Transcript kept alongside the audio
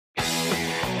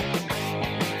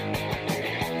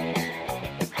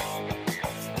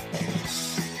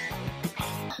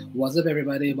What's up,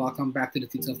 everybody? Welcome back to the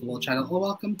Teachers of the World channel, or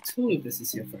welcome to if this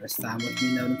is your first time with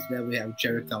me, Nolan. Today we have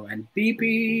Jericho and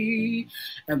BB,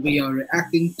 and we are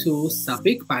reacting to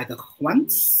Sabik by the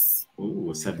Juans.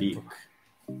 Ooh, Sabik.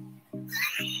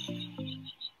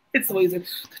 It's always a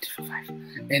 5.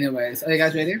 Anyways, are you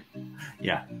guys ready?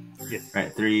 Yeah. Yes.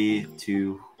 Right, 3,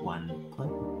 2, 1, play.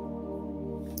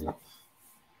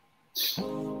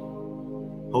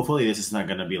 Hopefully this is not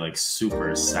gonna be like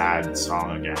super sad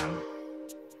song again.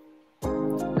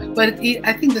 But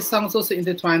I think the song is also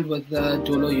intertwined with the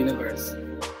Dolo universe.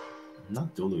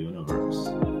 Not Dolo universe.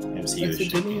 MCU. It's the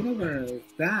Dolo universe.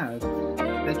 That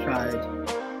they tried.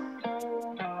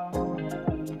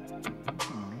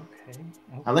 Okay.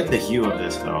 I like the hue of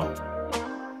this though.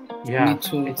 Yeah. Me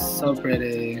too. It's so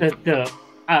pretty.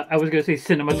 I was gonna say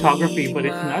cinematography, but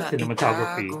it's not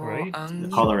cinematography, right? The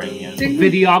coloring, yeah.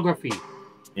 Videography.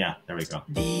 Yeah, there we go.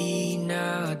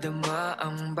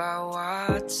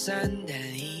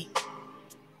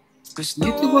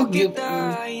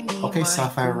 Okay,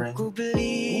 Sapphire Ring.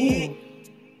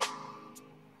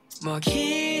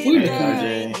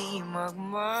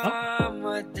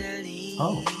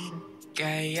 Oh.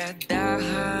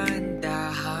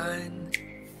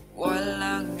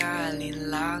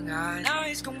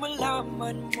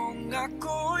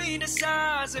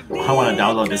 I want to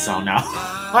download this song now.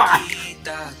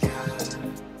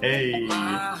 Hey.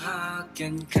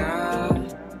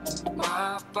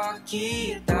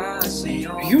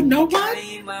 You know what?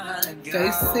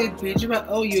 They said,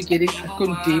 oh, you're getting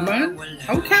a demon?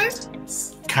 Okay.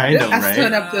 Kind of, right?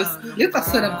 Let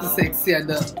us turn up the sexy and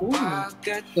the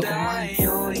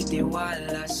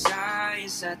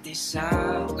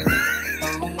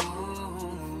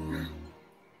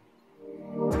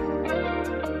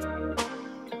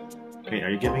Wait, are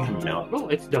you giving him milk? Oh,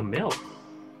 it's the milk.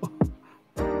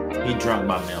 He drunk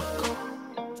my milk.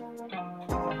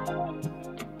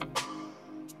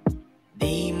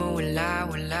 Di mo wala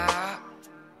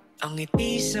ang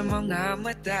ngiti sa mga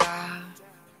mata.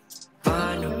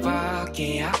 Paano ba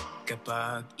kaya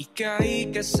kapag ika'y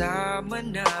kasama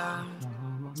na?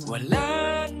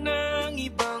 Wala nang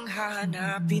ibang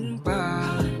hahanapin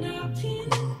pa.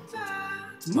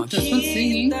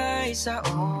 Maghihintay sa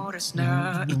oras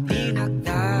na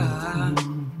itinakda.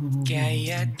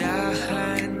 Kaya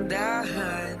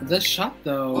dahan-dahan. The shot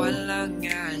though. Walang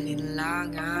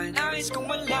alinlangan. Nais kong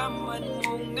malaman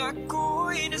mong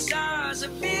ako'y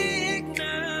nasasabik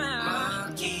na.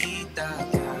 Makita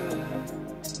ka,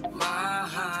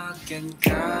 mahagan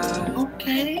ka.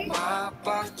 Okay.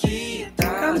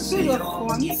 Mapakita sa'yo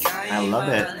ika'y I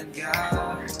love it.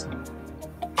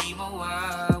 Di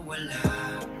mawawala,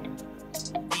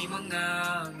 di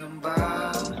mangangamba.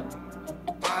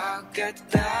 Pagkat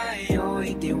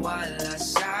tayo'y tiwala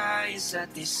sa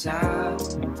isa't isa.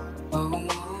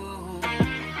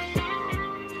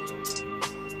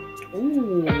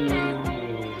 Ooh.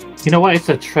 You know what? It's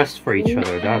a trust for each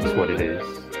other. That's what it is.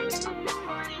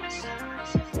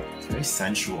 It's very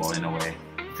sensual in a way.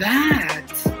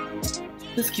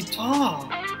 This guitar.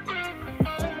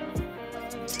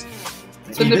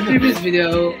 So in the previous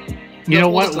video, you know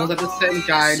what? Was the same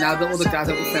guy. Now all the guys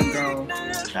are the same girl.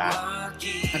 That.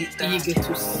 I'm eager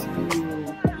to see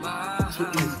you.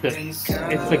 It's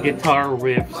the guitar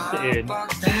riffs and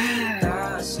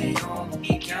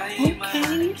okay,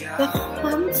 the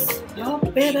Juans, y'all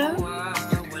better.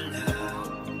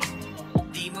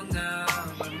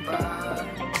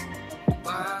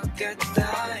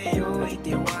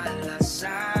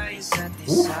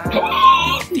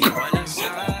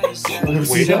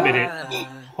 Wait a minute.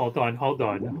 Hold on.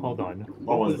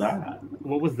 What was that?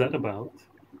 What was that about?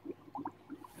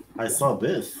 I saw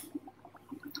this.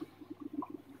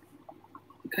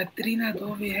 Katrina,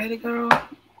 go over here, girl.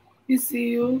 You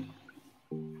see you.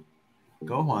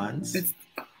 Go Juans. It's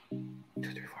 2,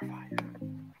 3, 4, 5.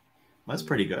 That's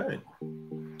pretty good.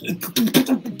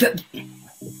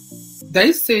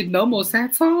 They said no more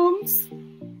sad songs.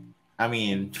 I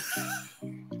mean,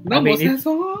 more sad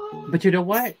songs. But you know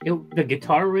what? The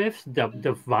guitar riffs,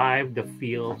 the vibe, the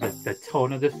feel, the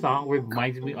tone of the song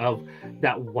reminds me of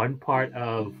that one part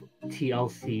of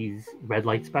TLC's Red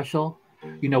Light Special.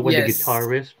 You know when the guitar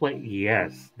riffs play?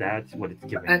 Yes, that's what it's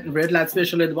giving. And Red Light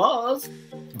Special it was.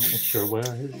 It sure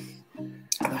was.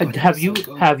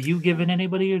 Have you given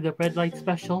anybody the Red Light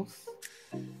Specials?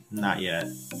 not yet.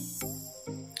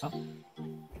 Oh.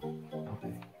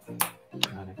 Okay.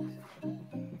 Got it.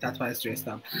 That's why it's dressed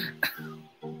up.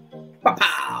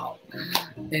 Pow!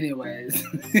 Anyways,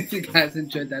 if you guys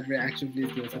enjoyed that reaction,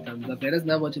 please give us a thumbs up. Let us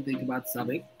know what you think about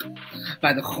Sabik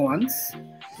by the Juans.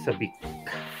 Sabik.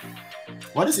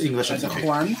 What is English By of the Sabik?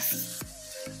 Juans.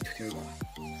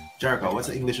 Jericho, what's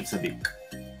the English of Sabik?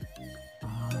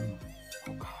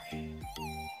 Oh gosh.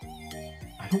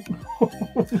 I don't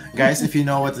know. Guys, if you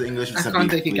know what's the English of I Sabik, can't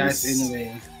take you please, guys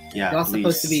anyway. yeah, You're please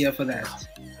supposed to be here for that.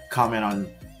 comment on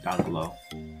down below.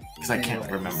 Because I can't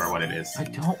Anyways. remember what it is. I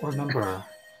don't remember.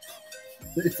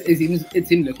 It's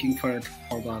him looking for it.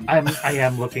 Hold on. I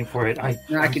am looking for it. I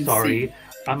I'm can sorry. see.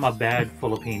 I'm a bad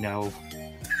Filipino.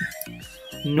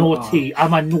 Naughty.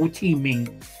 I'm a naughty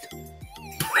minx.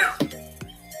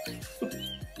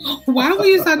 Why were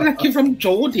you sounding like you're from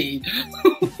Geordie?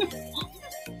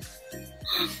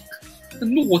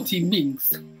 Naughty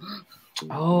minx.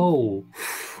 Oh.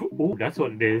 Ooh, that's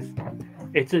what it is.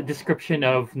 It's a description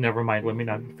of. Never mind. Let me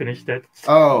not finish that.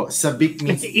 Oh, Sabik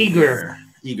means It's eager.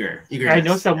 Eager. I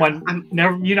know someone.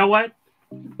 Never. You know what?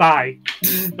 Bye.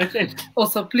 That's it.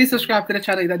 Also, please subscribe to the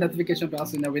channel, hit that notification bell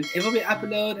so you know whenever we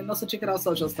upload, and also check out our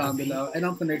socials down below. And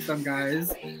until next time,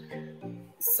 guys,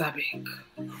 Sabik.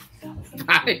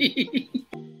 Bye.